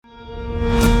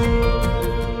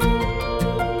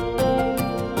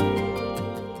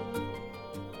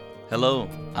Hello,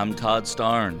 I'm Todd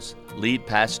Starnes, lead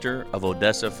pastor of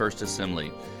Odessa First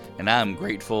Assembly, and I am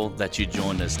grateful that you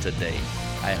joined us today.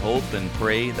 I hope and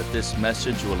pray that this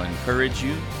message will encourage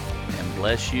you and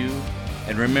bless you.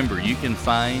 And remember, you can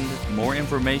find more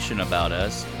information about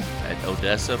us at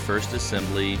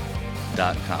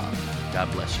odessafirstassembly.com.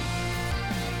 God bless you.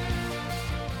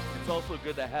 It's also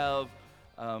good to have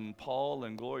Paul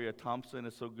and Gloria Thompson.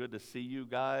 It's so good to see you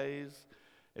guys.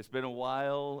 It's been a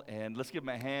while, and let's give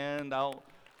them a hand.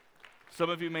 Some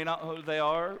of you may not know who they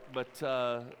are, but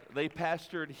they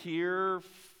pastored here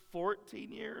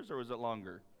 14 years, or was it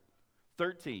longer?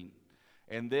 13.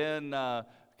 And then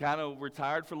kind of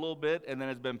retired for a little bit, and then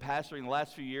has been pastoring the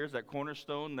last few years at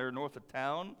Cornerstone. They're north of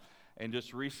town, and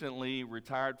just recently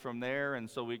retired from there,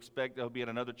 and so we expect they'll be at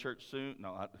another church soon.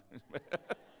 No,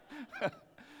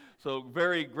 So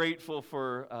very grateful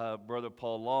for Brother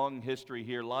Paul. Long history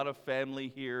here, a lot of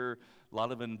family here, a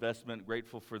lot of investment.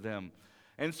 Grateful for them.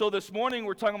 And so this morning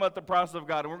we're talking about the process of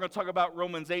God, and we're going to talk about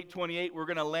Romans 8:28. We're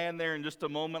going to land there in just a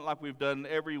moment like we've done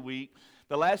every week.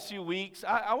 The last few weeks,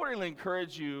 I want to really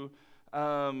encourage you.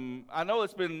 I know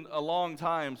it's been a long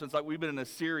time since we've been in a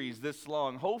series this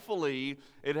long. Hopefully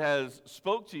it has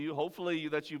spoke to you. Hopefully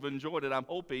that you've enjoyed it. I'm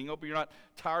hoping you're not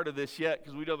tired of this yet,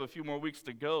 because we do have a few more weeks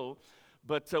to go.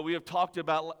 But we have talked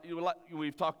about,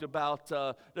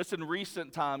 just in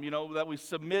recent time, that we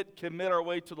commit our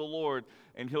way to the Lord,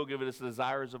 and He'll give us the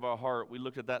desires of our heart. We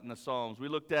looked at that in the Psalms. We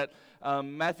looked at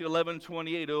Matthew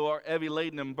 11:28, who are heavy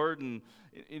laden and burdened,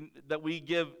 that we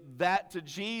give that to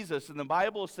Jesus. And the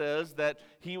Bible says that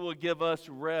He will give us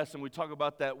rest. And we talk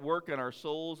about that work in our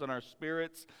souls and our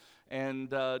spirits.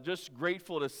 And just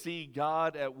grateful to see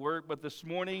God at work. But this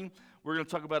morning, we're going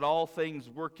to talk about all things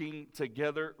working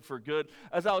together for good.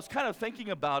 As I was kind of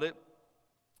thinking about it,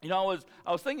 I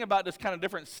was thinking about just kind of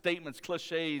different statements,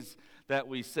 cliches that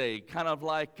we say. Kind of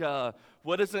like,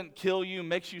 what doesn't kill you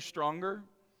makes you stronger.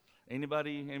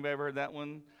 Anybody ever heard that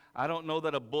one? I don't know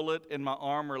that a bullet in my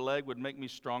arm or leg would make me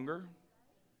stronger,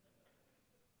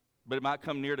 but it might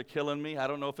come near to killing me. I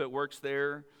don't know if it works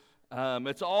there.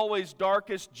 It's always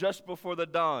darkest just before the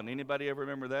dawn. Anybody ever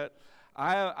remember that?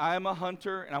 I am a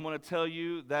hunter, and I'm going to tell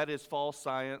you that is false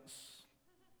science.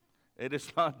 It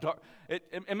is not dark.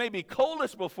 It may be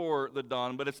coldest before the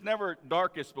dawn, but it's never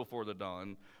darkest before the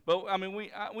dawn. But I mean,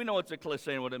 we know it's a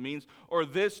cliche and what it means. Or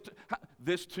this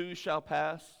too shall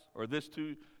pass, or this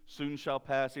too soon shall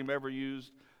pass. Anybody ever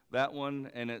used that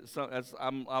one? And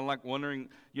I'm like wondering.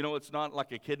 It's not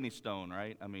like a kidney stone,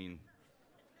 right? I mean,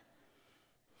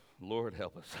 Lord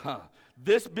help us.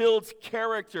 This builds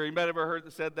character. Anybody ever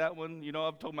said that one?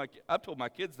 I've told my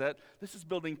kids that. This is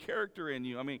building character in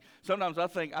you. I mean, sometimes I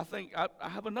think I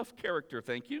have enough character,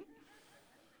 thank you.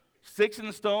 Sticks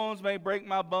and stones may break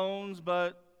my bones,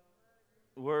 but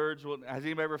words will. Has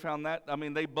anybody ever found that? I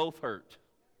mean, they both hurt.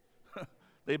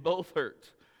 They both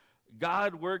hurt.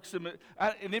 God works in,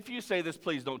 and if you say this,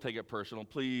 please don't take it personal.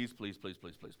 Please, please, please,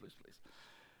 please, please, please, please.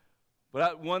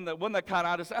 But one that kind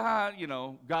of, I just,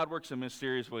 God works in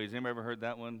mysterious ways. Anybody ever heard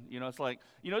that one? It's like,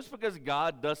 just because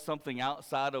God does something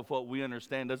outside of what we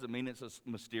understand doesn't mean it's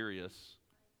mysterious.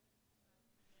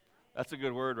 That's a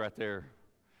good word right there.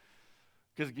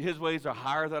 Because His ways are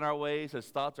higher than our ways. His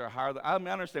thoughts are higher than, I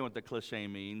understand what the cliche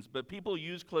means, but people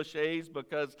use cliches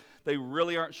because they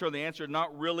really aren't sure the answer,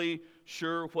 not really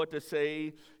sure what to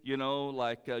say.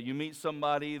 Like you meet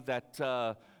somebody that,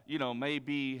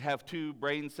 maybe have two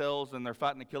brain cells and they're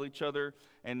fighting to kill each other.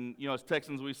 And, as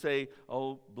Texans, we say,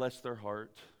 oh, bless their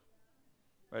heart.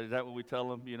 Right? Is that what we tell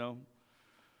them,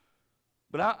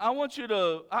 But I want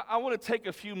to take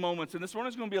a few moments, and this one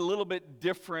is going to be a little bit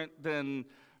different than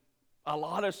a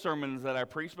lot of sermons that I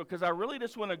preach, because I really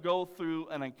just want to go through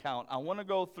an account. I want to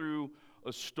go through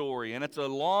a story, and it's a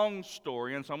long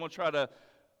story, and so I'm going to try to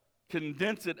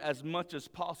condense it as much as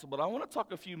possible. But I want to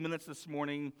talk a few minutes this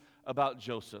morning about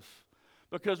Joseph,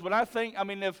 because when I'm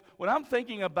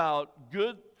thinking about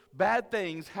bad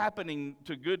things happening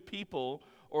to good people,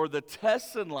 or the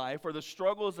tests in life, or the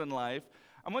struggles in life,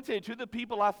 I'm going to tell you, two of the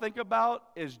people I think about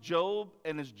is Job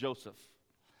and is Joseph.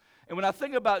 And when I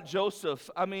think about Joseph,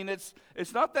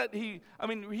 it's not that he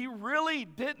really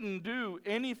didn't do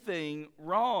anything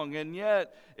wrong, and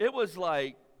yet it was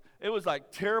like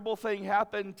terrible thing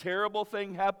happened, terrible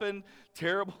thing happened,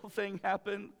 terrible thing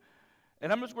happened.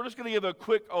 And we're just going to give a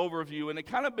quick overview, and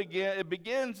it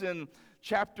begins in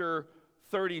chapter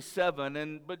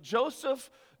 37. But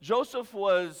Joseph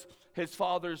was his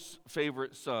father's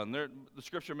favorite son. The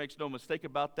Scripture makes no mistake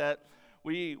about that.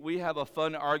 We have a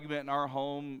fun argument in our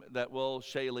home that,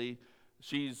 Shaylee,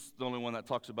 she's the only one that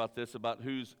talks about this, about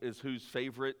whose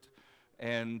favorite.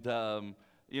 And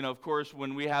of course,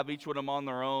 when we have each one of them on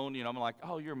their own, I'm like,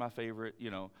 oh, you're my favorite,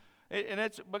 And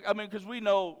it's, but I mean, because we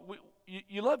know,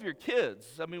 you love your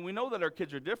kids. I mean, we know that our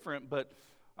kids are different, but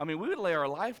I mean, we would lay our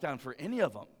life down for any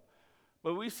of them.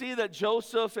 But we see that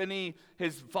Joseph and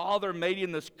his father made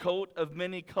him this coat of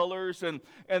many colors and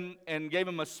gave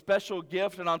him a special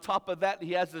gift. And on top of that,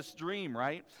 he has this dream,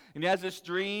 right? And he has this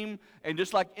dream, and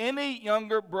just like any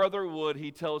younger brother would,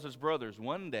 he tells his brothers,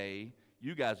 one day,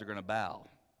 you guys are going to bow,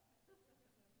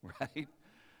 right?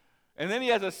 And then he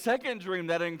has a second dream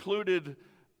that included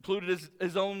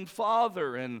his own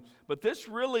father. But this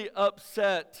really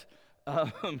upset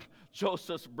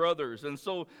Joseph's brothers. And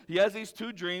so he has these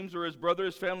two dreams where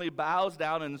his family bows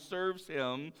down and serves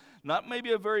him. Not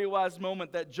maybe a very wise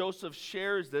moment that Joseph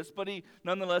shares this, but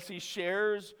nonetheless he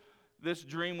shares this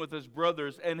dream with his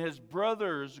brothers, and his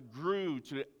brothers grew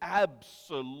to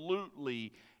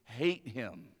absolutely hate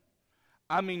him.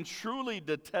 I mean, truly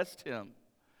detest him.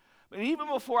 But even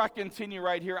before I continue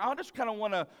right here, I just kind of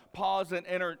want to pause and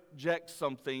interject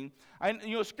something.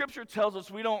 Scripture tells us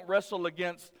we don't wrestle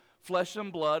against flesh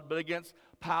and blood, but against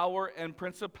power and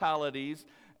principalities.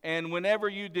 And whenever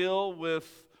you deal with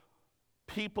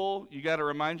people, you got to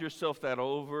remind yourself that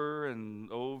over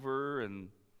and over. And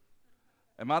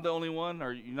am I the only one?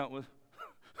 Are you not with?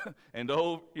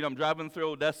 I'm driving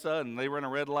through Odessa and they run a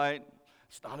red light.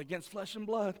 It's not against flesh and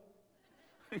blood.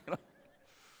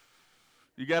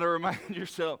 You got to remind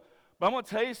yourself. But I'm going to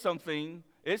tell you something.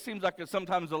 It seems like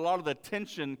sometimes a lot of the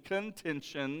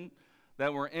contention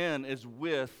that we're in is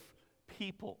with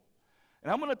people.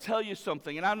 And I'm going to tell you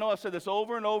something, and I know I've said this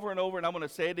over and over and over, and I'm going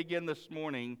to say it again this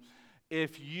morning.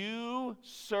 If you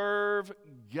serve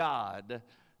God,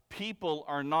 people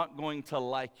are not going to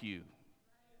like you.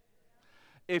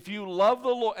 If you love the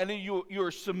Lord and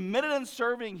you're submitted in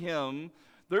serving Him,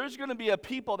 there's going to be a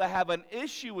people that have an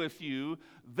issue with you.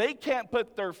 They can't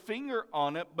put their finger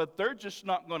on it, but they're just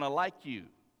not going to like you.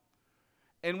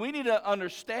 And we need to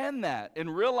understand that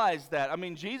and realize that. I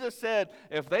mean, Jesus said,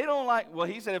 if they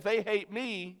hate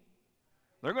me,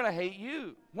 they're going to hate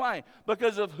you. Why?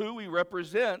 Because of who we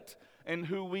represent and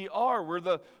who we are. We're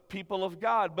the people of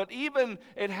God. But even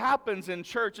it happens in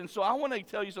church. And so I want to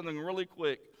tell you something really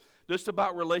quick, just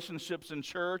about relationships in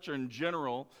church or in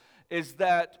general, is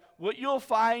that what you'll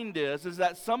find is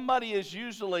that somebody is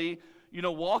usually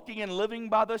walking and living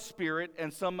by the Spirit,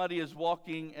 and somebody is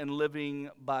walking and living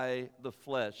by the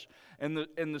flesh. And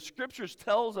the Scriptures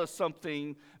tells us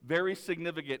something very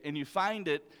significant, and you find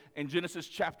it in Genesis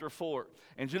chapter 4.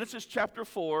 In Genesis chapter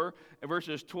 4, in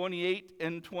verses 28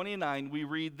 and 29, we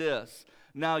read this.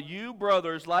 Now you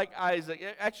brothers, like Isaac,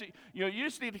 actually, you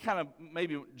just need to kind of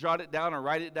maybe jot it down or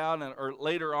write it down, or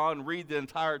later on read the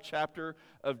entire chapter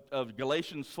of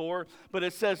Galatians 4. But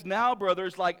it says, now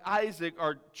brothers, like Isaac,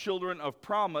 are children of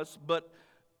promise, but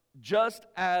just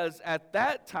as at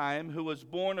that time who was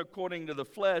born according to the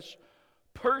flesh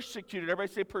persecuted,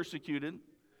 everybody say persecuted,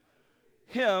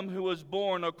 him who was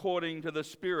born according to the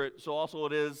Spirit, so also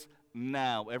it is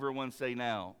now. Everyone say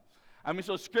now. I mean,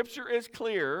 so Scripture is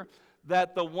clear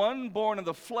that the one born of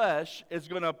the flesh is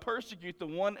going to persecute the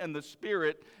one in the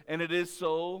Spirit, and it is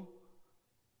so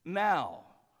now.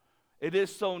 It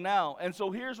is so now. And so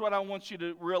here's what I want you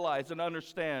to realize and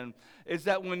understand, is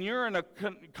that when you're in a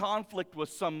conflict with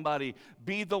somebody,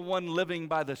 be the one living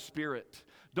by the Spirit.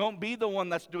 Don't be the one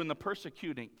that's doing the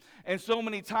persecuting. And so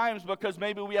many times, because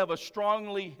maybe we have a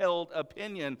strongly held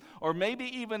opinion, or maybe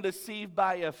even deceived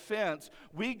by offense,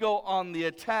 we go on the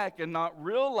attack and not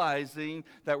realizing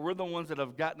that we're the ones that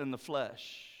have gotten in the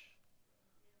flesh.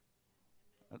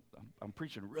 I'm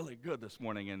preaching really good this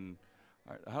morning, and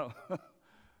I don't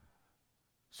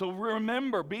So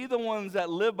remember, be the ones that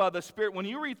live by the Spirit. When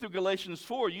you read through Galatians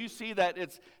 4, you see that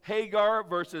it's Hagar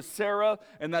versus Sarah,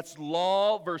 and that's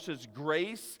law versus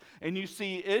grace. And you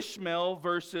see Ishmael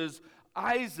versus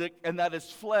Isaac, and that is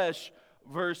flesh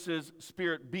versus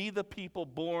Spirit. Be the people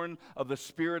born of the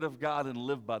Spirit of God and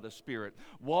live by the Spirit.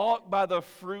 Walk by the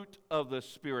fruit of the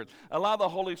Spirit. Allow the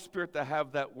Holy Spirit to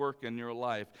have that work in your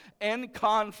life. In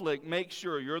conflict, make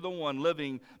sure you're the one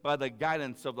living by the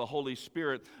guidance of the Holy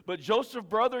Spirit. But Joseph's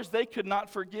brothers, they could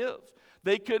not forgive.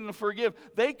 They couldn't forgive.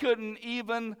 They couldn't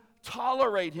even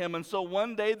tolerate him. And so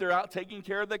one day they're out taking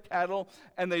care of the cattle,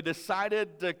 and they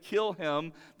decided to kill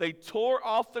him. They tore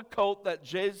off the coat that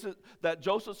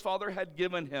Joseph's father had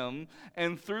given him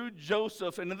and threw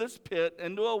Joseph into this pit,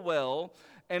 into a well.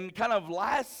 And kind of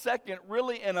last second,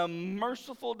 really in a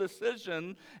merciful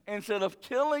decision, instead of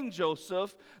killing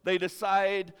Joseph, they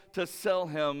decide to sell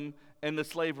him into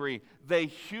slavery. They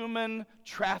human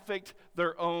trafficked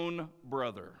their own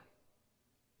brother.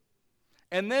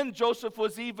 And then Joseph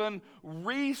was even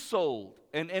resold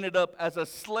and ended up as a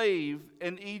slave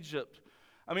in Egypt.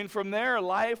 I mean, from there,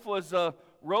 life was a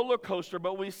roller coaster,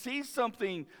 but we see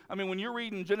something. I mean, when you're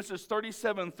reading Genesis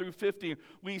 37 through 50,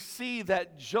 we see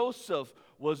that Joseph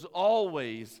was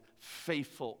always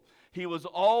faithful. He was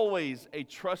always a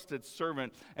trusted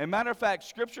servant. And matter of fact,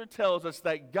 Scripture tells us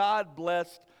that God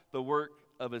blessed the work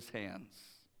of his hands.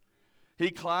 He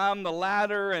climbed the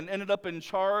ladder and ended up in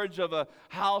charge of a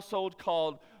household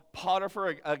called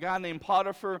Potiphar, a guy named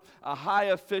Potiphar, a high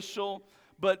official.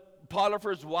 But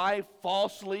Potiphar's wife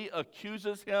falsely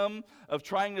accuses him of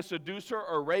trying to seduce her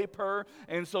or rape her.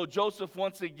 And so Joseph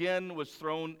once again was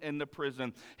thrown into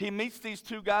prison. He meets these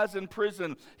two guys in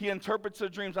prison. He interprets their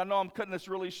dreams. I know I'm cutting this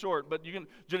really short, but you can,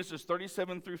 Genesis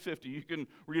 37 through 50, you can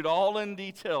read it all in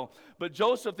detail. But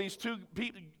Joseph,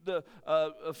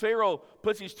 Pharaoh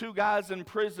puts these two guys in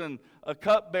prison, a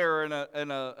cupbearer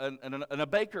and a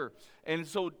baker. And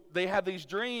so they have these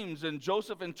dreams, and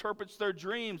Joseph interprets their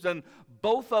dreams, and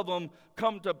both of them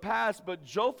come to pass. But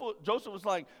Joseph was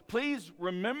like, please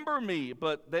remember me.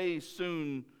 But they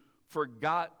soon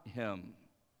forgot him.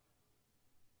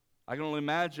 I can only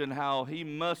imagine how he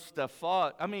must have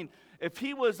fought. I mean, if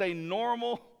he was a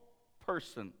normal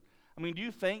person, I mean, do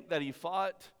you think that he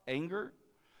fought anger?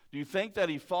 Do you think that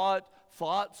he fought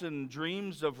thoughts and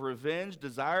dreams of revenge,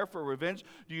 desire for revenge?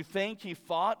 Do you think he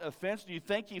fought offense? Do you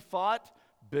think he fought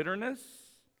bitterness?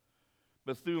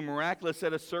 But through a miraculous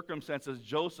set of circumstances,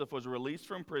 Joseph was released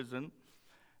from prison,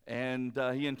 and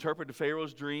he interpreted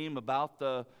Pharaoh's dream about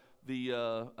the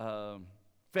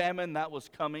famine that was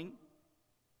coming,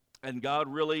 and God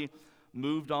really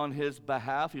moved on his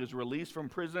behalf. He was released from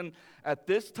prison. At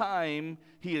this time,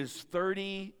 he is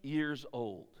 30 years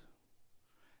old.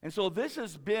 And so this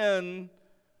has been,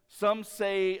 some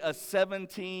say a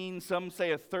 17, some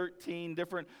say a 13,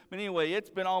 different. But anyway,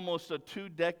 it's been almost a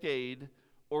 2-decade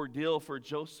ordeal for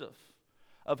Joseph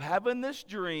of having this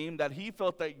dream that he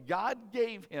felt that God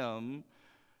gave him,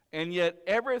 and yet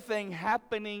everything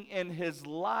happening in his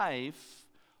life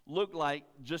looked like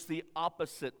just the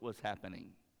opposite was happening.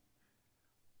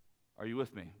 Are you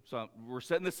with me? So we're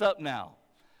setting this up now.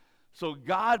 So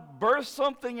God birthed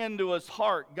something into his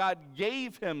heart. God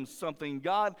gave him something.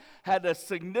 God had a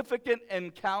significant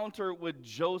encounter with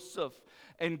Joseph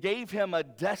and gave him a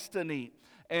destiny.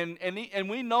 And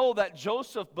we know that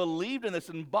Joseph believed in this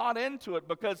and bought into it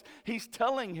because he's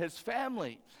telling his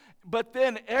family. But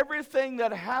then everything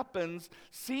that happens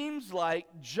seems like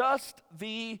just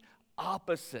the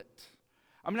opposite.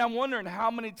 I mean, I'm wondering how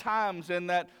many times in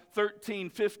that 13,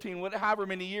 15, however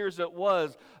many years it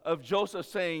was, of Joseph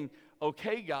saying,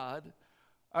 okay, God,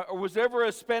 or was there ever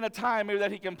a span of time maybe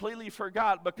that he completely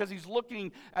forgot because he's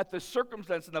looking at the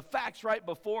circumstance and the facts right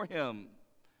before him,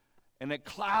 and it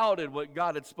clouded what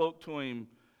God had spoke to him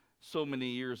so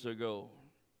many years ago.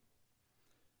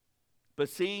 But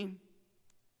see,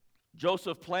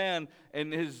 Joseph planned,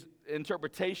 and his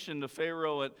interpretation to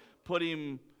Pharaoh had put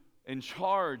him in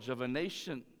charge of a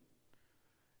nation.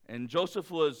 And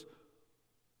Joseph was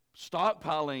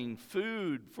stockpiling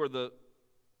food for the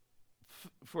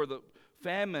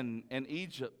famine in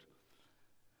Egypt.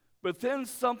 But then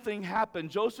something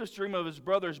happened. Joseph's dream of his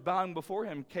brothers bowing before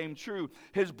him came true.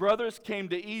 His brothers came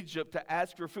to Egypt to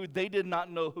ask for food. They did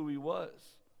not know who he was.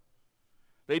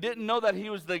 They didn't know that he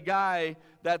was the guy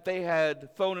that they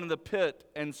had thrown in the pit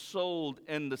and sold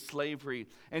into slavery.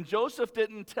 And Joseph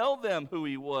didn't tell them who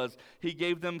he was. He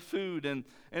gave them food. And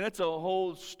it's a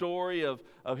whole story of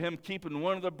him keeping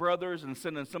one of the brothers and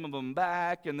sending some of them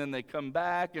back, and then they come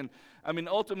back. And I mean,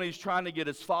 ultimately he's trying to get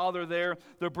his father there.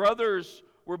 The brothers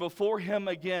were before him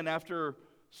again after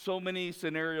so many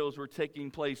scenarios were taking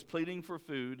place, pleading for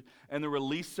food and the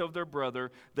release of their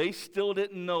brother. They still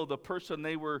didn't know the person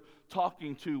they were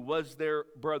talking to was their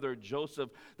brother Joseph.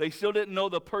 They still didn't know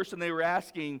the person they were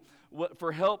asking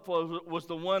for help was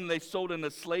the one they sold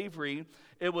into slavery.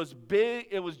 It was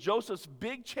Joseph's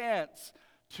big chance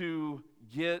to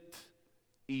get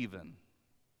even.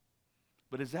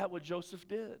 But is that what Joseph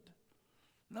did?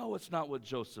 No, it's not what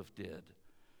Joseph did.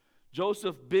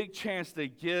 Joseph's big chance to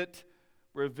get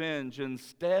revenge,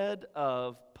 instead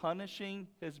of punishing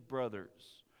his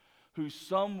brothers, who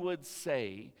some would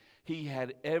say he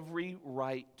had every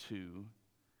right to,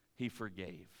 he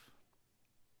forgave.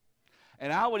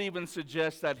 And I would even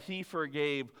suggest that he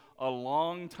forgave a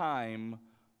long time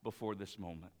before this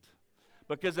moment.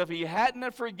 Because if he hadn't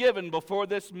have forgiven before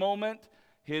this moment,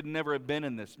 he had never been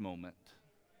in this moment.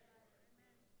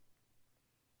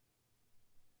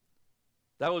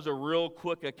 That was a real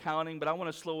quick accounting, but I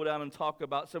want to slow down and talk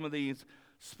about some of these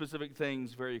specific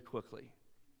things very quickly.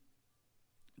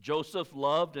 Joseph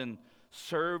loved and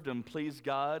served and pleased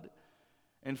God.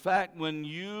 In fact, when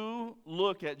you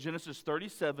look at Genesis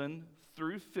 37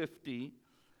 through 50,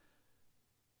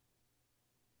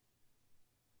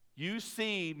 you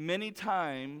see many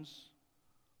times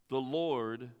the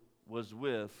Lord was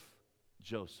with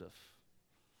Joseph.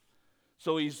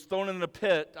 So he's thrown in a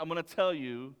pit. I'm going to tell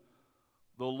you,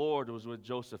 the Lord was with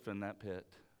Joseph in that pit.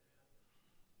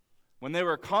 When they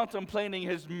were contemplating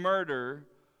his murder,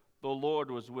 the Lord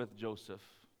was with Joseph.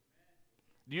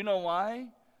 Do you know why?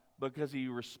 Because he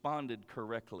responded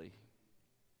correctly.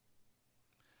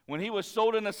 When he was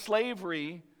sold into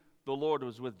slavery, the Lord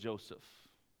was with Joseph.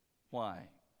 Why?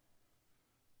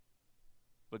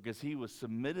 Because he was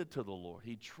submitted to the Lord.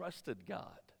 He trusted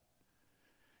God.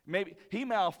 Maybe he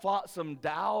may have fought some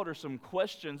doubt or some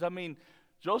questions. I mean,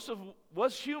 Joseph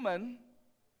was human,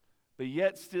 but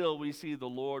yet still we see the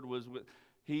Lord was with.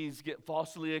 He's get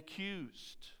falsely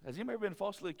accused. Has he ever been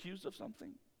falsely accused of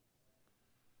something?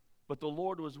 But the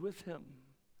Lord was with him.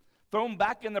 Thrown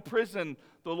back in the prison,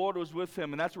 the Lord was with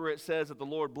him. And that's where it says that the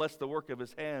Lord blessed the work of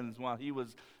his hands while he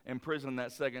was in prison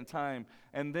that second time.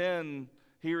 And then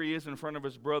here he is in front of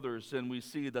his brothers, and we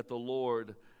see that the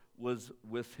Lord was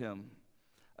with him.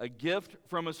 A gift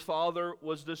from his father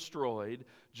was destroyed.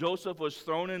 Joseph was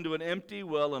thrown into an empty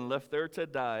well and left there to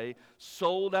die,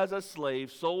 sold as a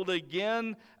slave, sold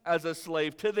again as a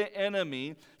slave to the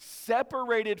enemy,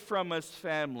 separated from his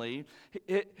family.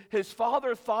 His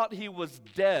father thought he was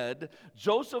dead.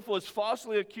 Joseph was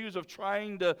falsely accused of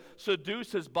trying to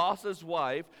seduce his boss's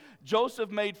wife. Joseph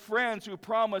made friends who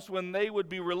promised when they would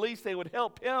be released, they would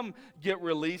help him get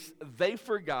released. They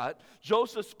forgot.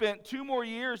 Joseph spent 2 more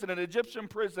years in an Egyptian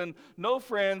prison, no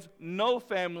friends, no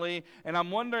family, and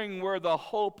I'm wondering where the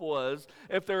hope was.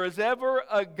 If there is ever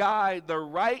a guy the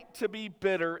right to be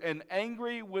bitter and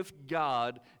angry with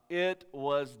God, it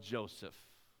was Joseph.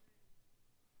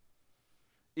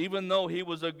 Even though he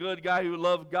was a good guy who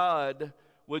loved God,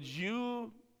 would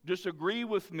you disagree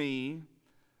with me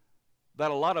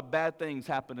that a lot of bad things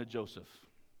happened to Joseph?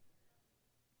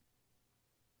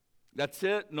 That's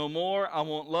it, no more, I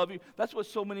won't love you. That's what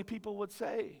so many people would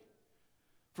say.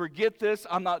 Forget this,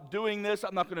 I'm not doing this,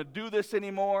 I'm not going to do this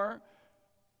anymore.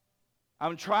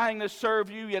 I'm trying to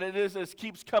serve you, yet it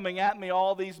keeps coming at me,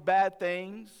 all these bad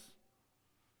things.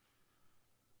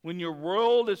 When your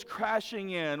world is crashing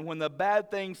in, when the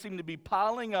bad things seem to be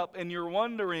piling up, and you're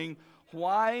wondering,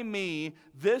 why me?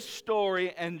 This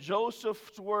story and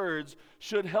Joseph's words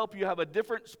should help you have a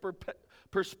different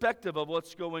perspective of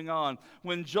what's going on.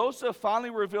 When Joseph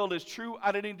finally revealed his true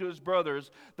identity to his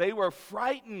brothers, they were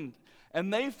frightened,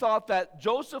 and they thought that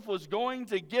Joseph was going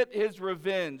to get his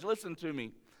revenge. Listen to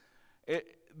me.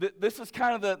 This is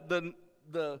kind of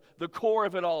the core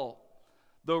of it all.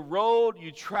 The road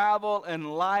you travel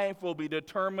in life will be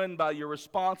determined by your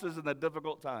responses in the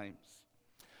difficult times.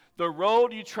 The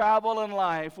road you travel in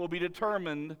life will be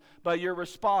determined by your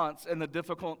response in the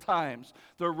difficult times.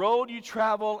 The road you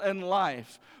travel in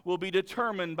life will be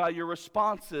determined by your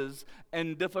responses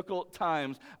in difficult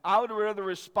times. I would rather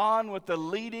respond with the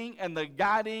leading and the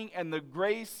guiding and the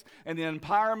grace and the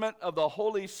empowerment of the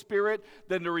Holy Spirit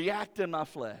than to react in my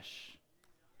flesh.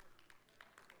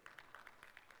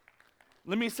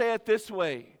 Let me say it this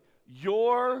way.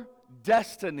 Your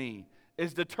destiny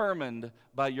is determined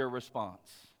by your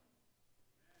response.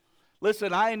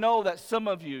 Listen, I know that some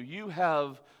of you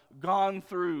have gone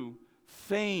through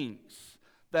things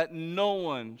that no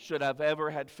one should have ever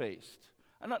had faced.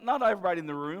 And not everybody in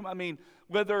the room. I mean,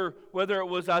 whether it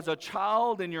was as a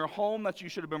child in your home that you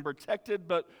should have been protected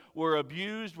but were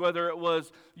abused, whether it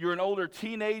was you're an older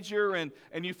teenager and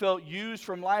you felt used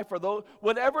from life, or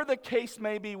whatever the case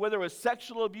may be, whether it was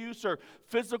sexual abuse or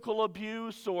physical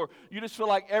abuse, or you just feel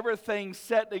like everything's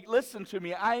set. Listen to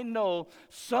me, I know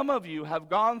some of you have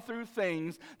gone through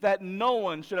things that no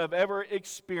one should have ever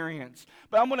experienced.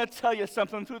 But I'm going to tell you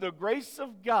something, through the grace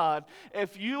of God,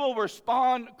 if you will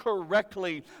respond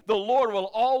correctly, the Lord will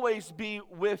always be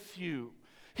with you.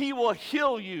 He will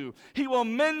heal you. He will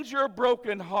mend your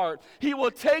broken heart. He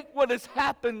will take what has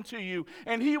happened to you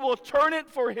and He will turn it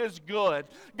for His good.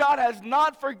 God has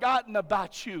not forgotten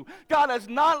about you. God has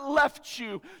not left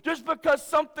you just because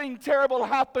something terrible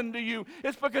happened to you.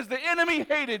 It's because the enemy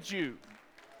hated you.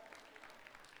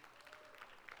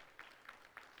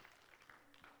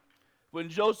 When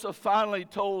Joseph finally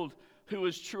told who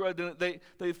his true identity,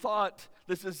 they thought,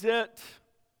 this is it.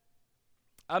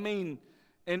 I mean,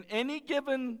 in any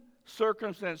given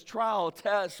circumstance, trial,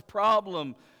 test,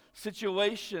 problem,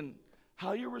 situation,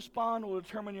 how you respond will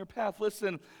determine your path.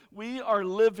 Listen, we are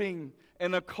living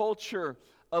in a culture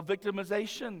of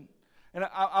victimization. And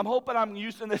I'm hoping I'm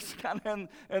using this kind of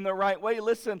in the right way.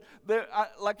 Listen,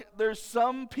 there's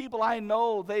some people I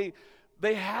know, they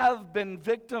have been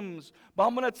victims. But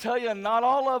I'm going to tell you, not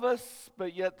all of us,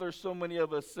 but yet there's so many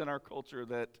of us in our culture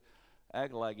that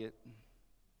act like it.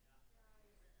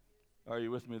 Are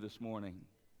you with me this morning?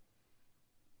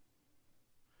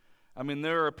 I mean,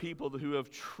 there are people who have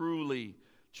truly,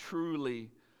 truly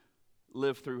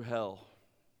lived through hell.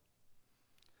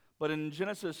 But in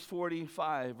Genesis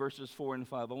 45, verses 4 and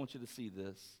 5, I want you to see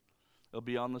this. It'll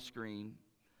be on the screen.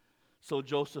 So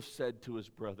Joseph said to his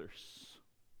brothers.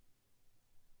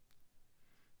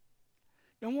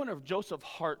 I wonder if Joseph's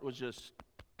heart was just...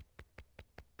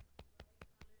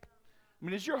 I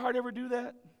mean, does your heart ever do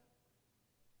that?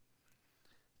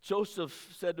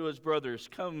 Joseph said to his brothers,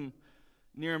 "Come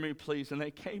near me, please." And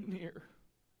they came near.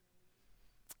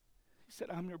 He said,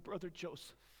 "I'm your brother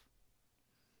Joseph,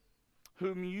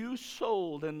 whom you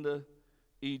sold into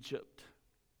Egypt.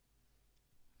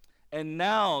 And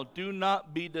now do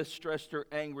not be distressed or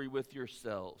angry with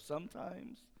yourselves."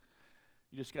 Sometimes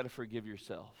you just got to forgive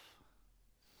yourself.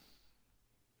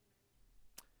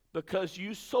 "Because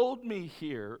you sold me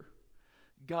here,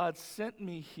 God sent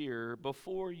me here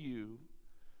before you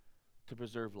to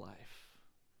preserve life."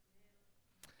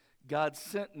 God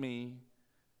sent me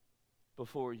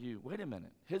before you. Wait a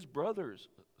minute. His brothers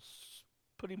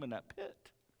put him in that pit.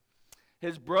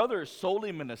 His brothers sold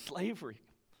him into slavery.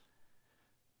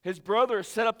 His brothers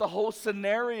set up the whole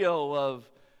scenario of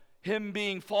him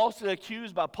being falsely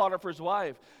accused by Potiphar's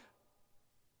wife.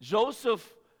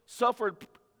 Joseph suffered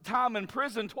time in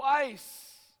prison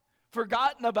twice,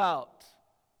 forgotten about.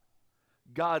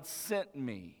 God sent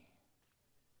me.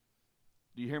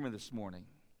 Do you hear me this morning?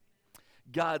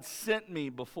 God sent me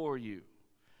before you.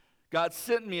 God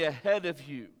sent me ahead of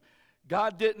you.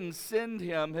 God didn't send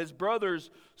him. His brothers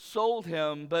sold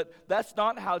him, but that's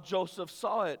not how Joseph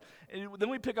saw it. And then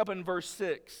we pick up in verse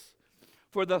 6.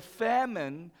 "For the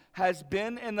famine has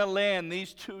been in the land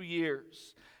these 2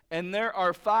 years, and there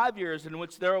are 5 years in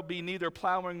which there will be neither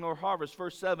plowing nor harvest."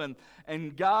 Verse 7,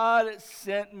 "And God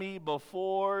sent me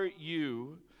before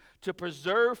you to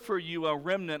preserve for you a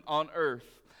remnant on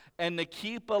earth, and to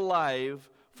keep alive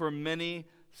for many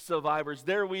survivors."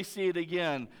 There we see it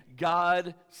again.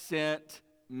 God sent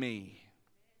me.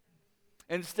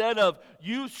 Instead of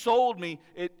 "you sold me,"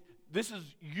 this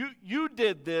is you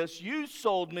did this, you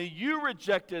sold me, you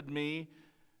rejected me.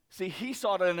 See, he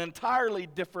saw it an entirely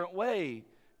different way.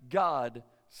 God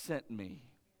sent me.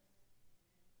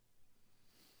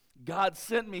 God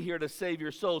sent me here to save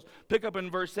your souls. Pick up in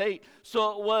verse 8.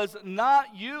 "So it was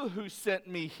not you who sent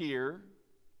me here."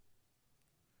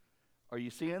 Are you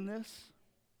seeing this?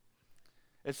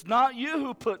 It's not you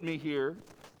who put me here,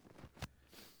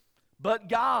 but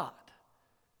God.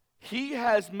 He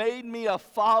has made me a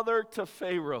father to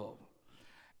Pharaoh,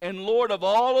 and Lord of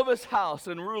all of his house,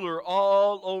 and ruler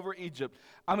all over Egypt.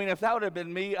 I mean, if that would have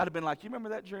been me, I'd have been like, "You remember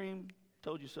that dream?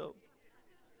 Told you so."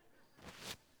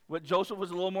 But Joseph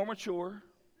was a little more mature.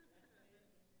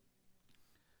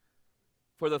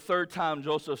 For the third time,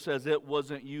 Joseph says, "It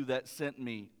wasn't you that sent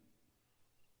me."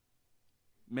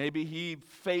 Maybe he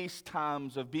faced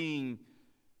times of being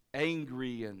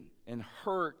angry and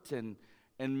hurt and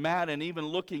mad, and even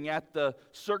looking at the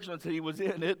circumstance that he was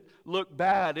in, it looked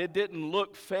bad. It didn't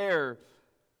look fair.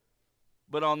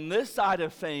 But on this side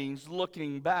of things,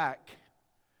 looking back,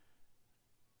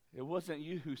 it wasn't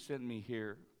you who sent me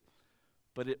here,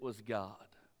 but it was God.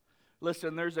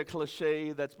 Listen, there's a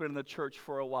cliche that's been in the church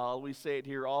for a while. We say it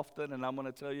here often, and I'm going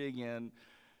to tell you again.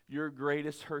 Your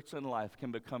greatest hurts in life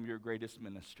can become your greatest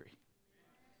ministry.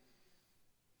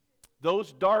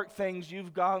 Those dark things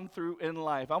you've gone through in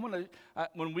life.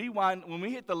 When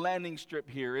we hit the landing strip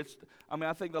here,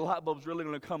 I think the light bulb's really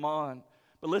going to come on.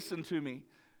 But listen to me.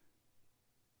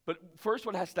 But first,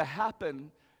 what has to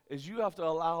happen is you have to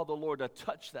allow the Lord to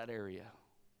touch that area.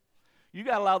 You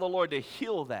got to allow the Lord to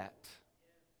heal that.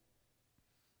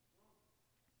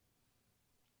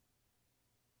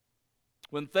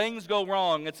 When things go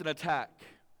wrong, it's an attack.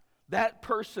 That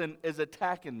person is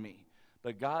attacking me.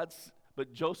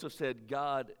 But Joseph said,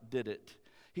 God did it.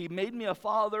 He made me a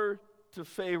father to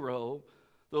Pharaoh,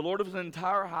 the Lord of his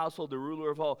entire household, the ruler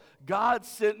of all. God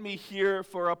sent me here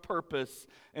for a purpose,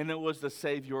 and it was to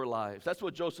save your lives. That's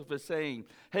what Joseph is saying.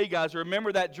 Hey guys,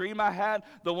 remember that dream I had?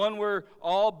 The one where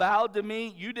all bowed to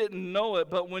me? You didn't know it,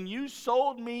 but when you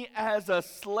sold me as a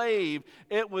slave,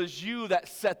 it was you that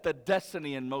set the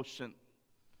destiny in motion.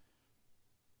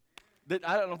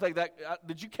 I don't think that,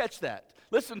 did you catch that?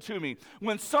 Listen to me.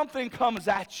 When something comes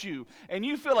at you and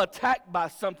you feel attacked by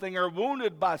something or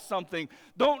wounded by something,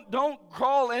 don't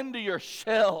crawl into your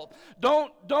shell.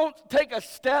 Don't take a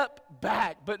step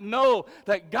back, but know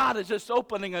that God is just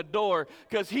opening a door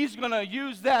because He's going to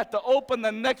use that to open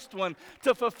the next one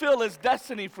to fulfill His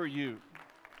destiny for you.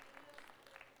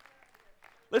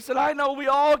 Listen, I know we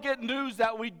all get news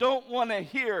that we don't want to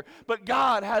hear, but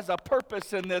God has a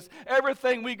purpose in this.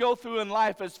 Everything we go through in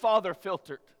life is Father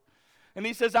filtered. And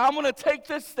He says, I'm going to take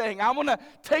this thing. I'm going to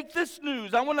take this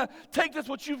news. I'm going to take this,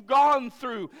 what you've gone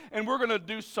through, and we're going to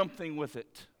do something with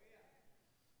it.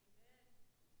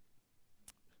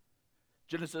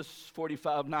 Genesis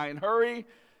 45:9, hurry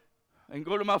and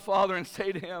go to my father and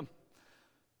say to him,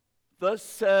 thus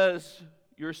says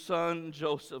your son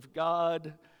Joseph,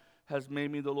 God has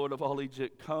made me the Lord of all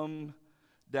Egypt. Come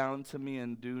down to me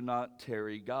and do not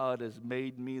tarry. God has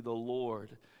made me the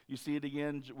Lord. You see it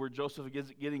again where Joseph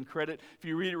is getting credit. If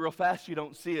you read it real fast, you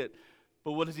don't see it.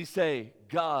 But what does he say?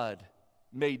 God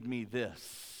made me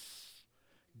this.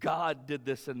 God did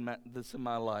this in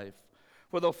my life.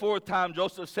 For the fourth time,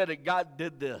 Joseph said it, God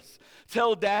did this.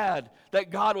 Tell Dad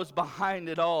that God was behind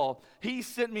it all. He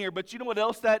sent me here. But you know what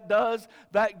else that does?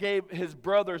 That gave his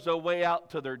brothers a way out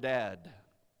to their dad.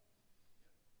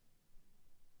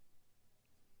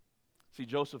 See,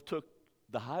 Joseph took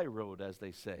the high road, as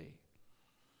they say.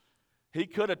 He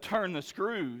could have turned the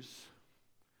screws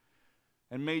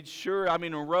and made sure,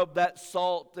 rubbed that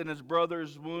salt in his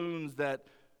brother's wounds that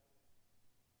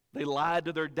they lied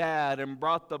to their dad and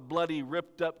brought the bloody,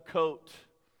 ripped-up coat.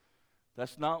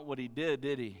 That's not what he did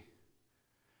he?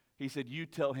 He said, you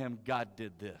tell him God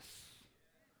did this.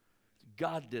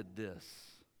 God did this.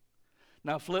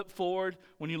 Now flip forward.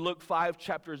 When you look 5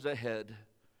 chapters ahead,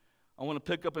 I want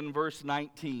to pick up in verse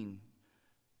 19.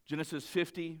 Genesis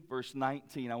 50, verse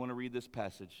 19. I want to read this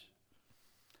passage.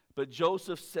 But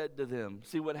Joseph said to them,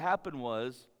 see what happened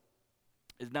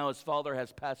is now his father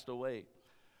has passed away.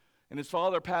 And his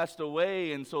father passed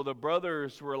away, and so the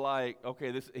brothers were like,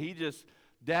 okay,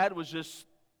 Dad was just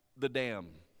the dam.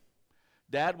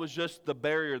 Dad was just the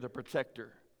barrier, the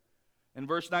protector. In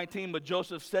verse 19, but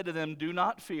Joseph said to them, do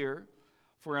not fear,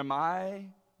 for am I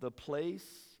the place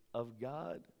of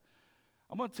God?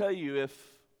 I'm going to tell you, if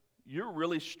you're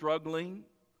really struggling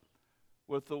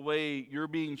with the way you're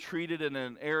being treated in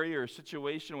an area or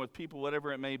situation with people,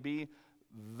 whatever it may be,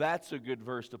 that's a good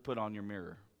verse to put on your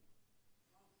mirror.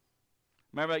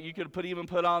 Remember, you could even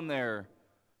put on there,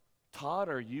 Todd,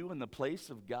 are you in the place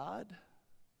of God?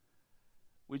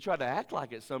 We try to act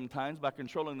like it sometimes by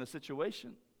controlling the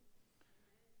situation.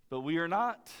 But we are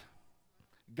not.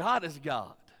 God is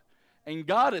God, and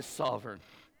God is sovereign.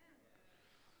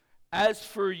 As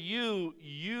for you,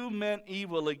 you meant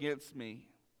evil against me,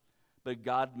 but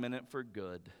God meant it for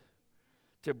good,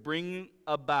 to bring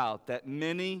about that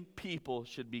many people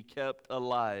should be kept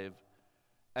alive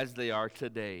as they are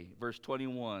today. Verse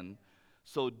 21,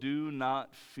 so do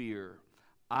not fear.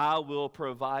 I will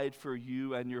provide for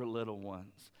you and your little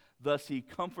ones. Thus he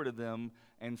comforted them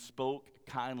and spoke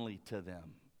kindly to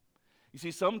them. You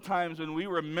see, sometimes when we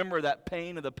remember that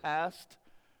pain of the past,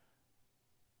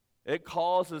 it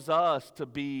causes us to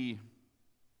be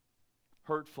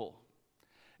hurtful.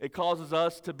 It causes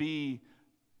us to be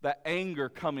that anger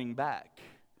coming back.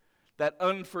 That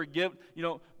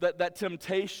that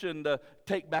temptation to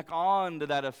take back on to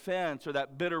that offense or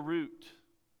that bitter root.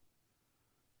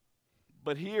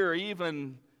 But here,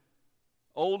 even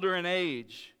older in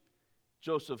age,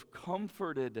 Joseph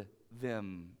comforted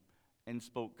them and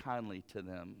spoke kindly to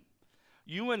them.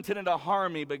 You intended to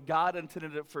harm me, but God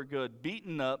intended it for good.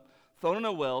 Beaten up, thrown in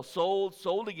a well,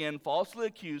 sold again, falsely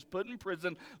accused, put in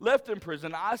prison, left in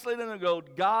prison, isolated in a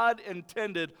goat. God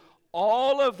intended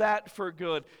all of that for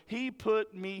good. He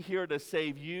put me here to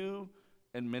save you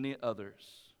and many others.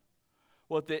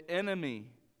 What the enemy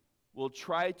will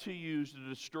try to use to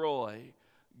destroy,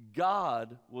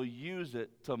 God will use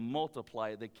it to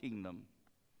multiply the kingdom.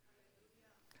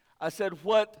 I said,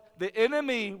 what the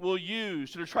enemy will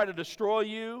use to try to destroy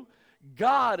you,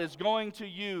 God is going to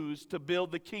use to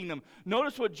build the kingdom.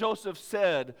 Notice what Joseph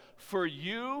said, for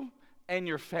you and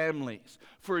your families,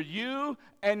 for you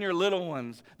and your little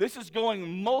ones. This is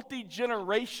going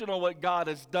multi-generational, what God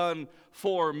has done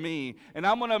for me. And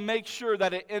I'm going to make sure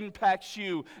that it impacts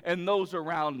you and those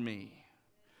around me.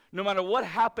 No matter what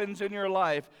happens in your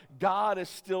life, God is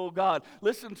still God.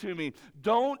 Listen to me.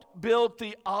 Don't build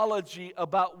theology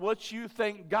about what you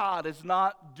think God is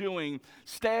not doing.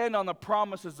 Stand on the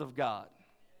promises of God.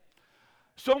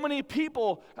 So many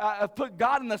people have put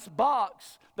God in this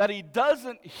box that He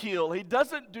doesn't heal, He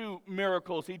doesn't do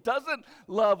miracles, He doesn't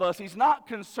love us, He's not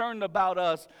concerned about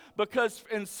us, because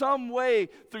in some way,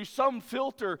 through some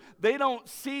filter, they don't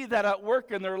see that at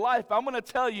work in their life. I'm going to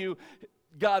tell you,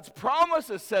 God's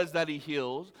promises says that He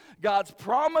heals. God's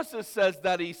promises says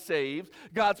that He saves.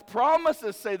 God's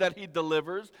promises say that He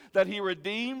delivers, that He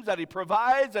redeems, that He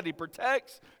provides, that He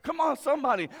protects. Come on,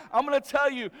 somebody. I'm going to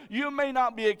tell you, you may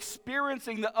not be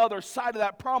experiencing the other side of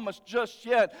that promise just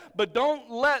yet, but don't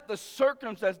let the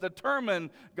circumstance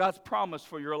determine God's promise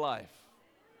for your life.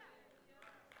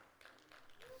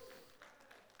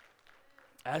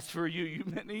 As for you, you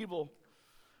meant evil,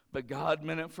 but God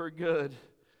meant it for good.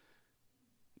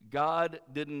 God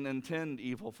didn't intend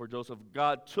evil for Joseph.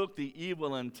 God took the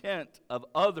evil intent of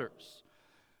others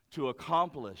to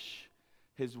accomplish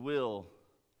His will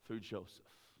through Joseph.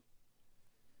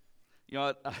 You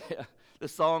know,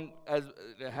 this song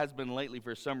has been lately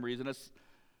for some reason. It's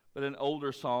but an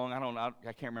older song.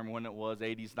 I can't remember when it was,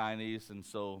 80s, 90s, and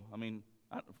so I mean,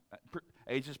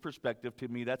 age is perspective to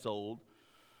me. That's old.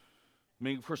 I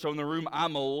mean, for some in the room,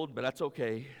 I'm old, but that's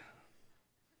okay.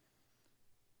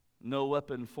 No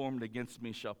weapon formed against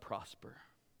me shall prosper.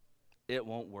 It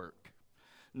won't work.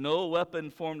 No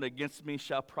weapon formed against me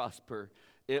shall prosper.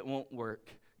 It won't work.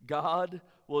 God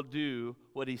will do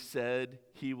what He said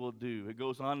He will do. It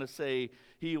goes on to say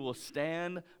He will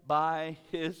stand by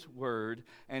His word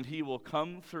and He will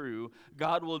come through.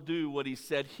 God will do what He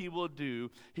said He will do.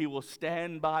 He will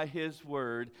stand by His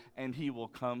word and He will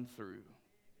come through.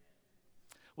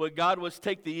 What God was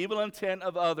take the evil intent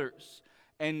of others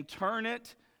and turn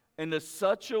it into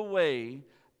such a way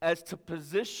as to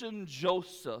position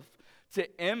Joseph to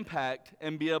impact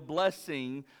and be a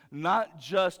blessing not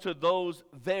just to those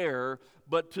there,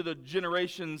 but to the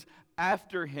generations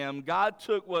after him. God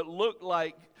took what looked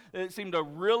like it seemed a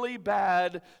really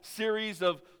bad series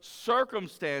of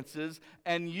circumstances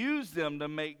and used them to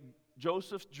make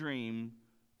Joseph's dream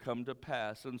come to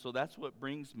pass. And so that's what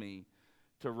brings me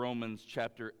to Romans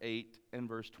chapter 8 and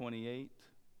verse 28.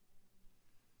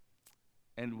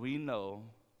 And we know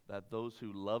that those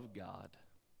who love God,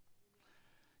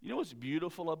 you know what's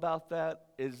beautiful about that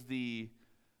is the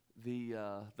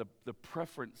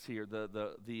preference here,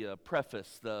 the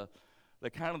preface, the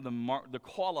kind of the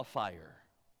qualifier.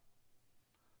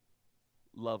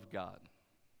 Love God.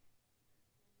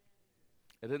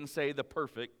 It didn't say the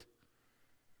perfect.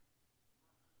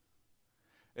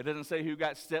 It doesn't say who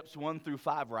got steps 1 through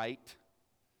 5 right.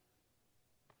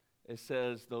 It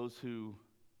says those who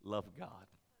love God.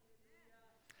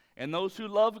 And those who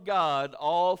love God,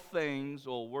 all things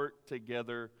will work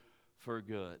together for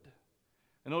good.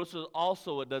 And notice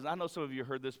also it does, I know some of you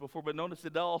heard this before, but notice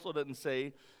it also doesn't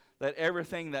say that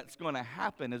everything that's going to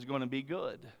happen is going to be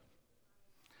good.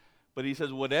 But he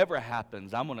says, whatever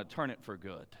happens, I'm going to turn it for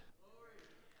good.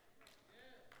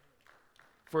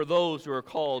 For those who are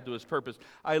called to His purpose.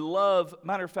 I love,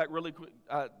 matter of fact, really quick,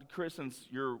 Chris, since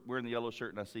you're wearing the yellow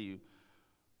shirt and I see you,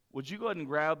 would you go ahead and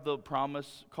grab the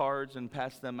promise cards and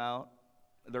pass them out?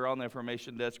 They're on the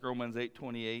information desk, Romans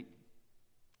 8:28.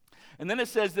 And then it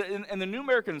says that in the New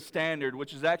American Standard,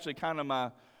 which is actually kind of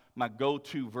my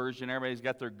go-to version. Everybody's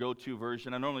got their go-to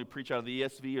version. I normally preach out of the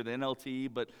ESV or the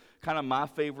NLT, but kind of my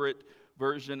favorite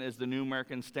version is the New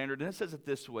American Standard. And it says it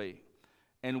this way,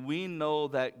 and we know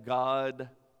that God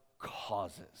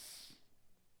causes.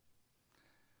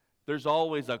 There's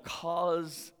always a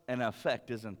cause and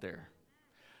effect, isn't there?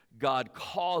 God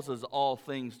causes all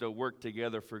things to work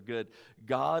together for good.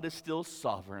 God is still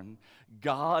sovereign.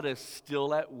 God is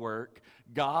still at work.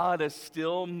 God is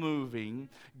still moving.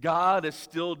 God is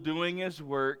still doing His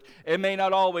work. It may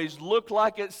not always look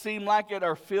like it, seem like it,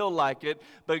 or feel like it,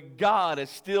 but God is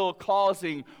still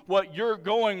causing what you're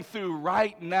going through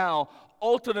right now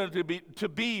ultimately to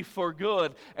be for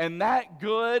good. And that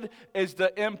good is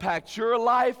to impact your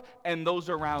life and those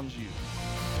around you.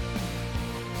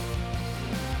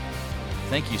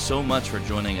 Thank you so much for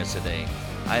joining us today.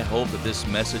 I hope that this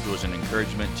message was an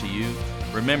encouragement to you.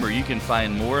 Remember, you can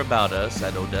find more about us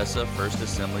at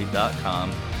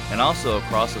OdessaFirstAssembly.com and also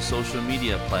across the social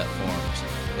media platforms.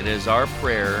 It is our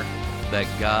prayer that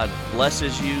God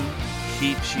blesses you,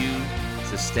 keeps you,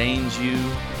 sustains you.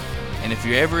 And if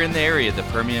you're ever in the area of the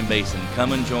Permian Basin,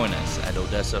 come and join us at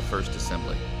Odessa First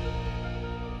Assembly.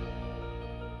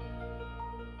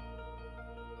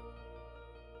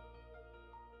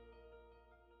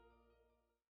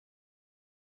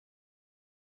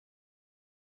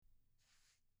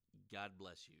 God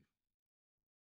bless you.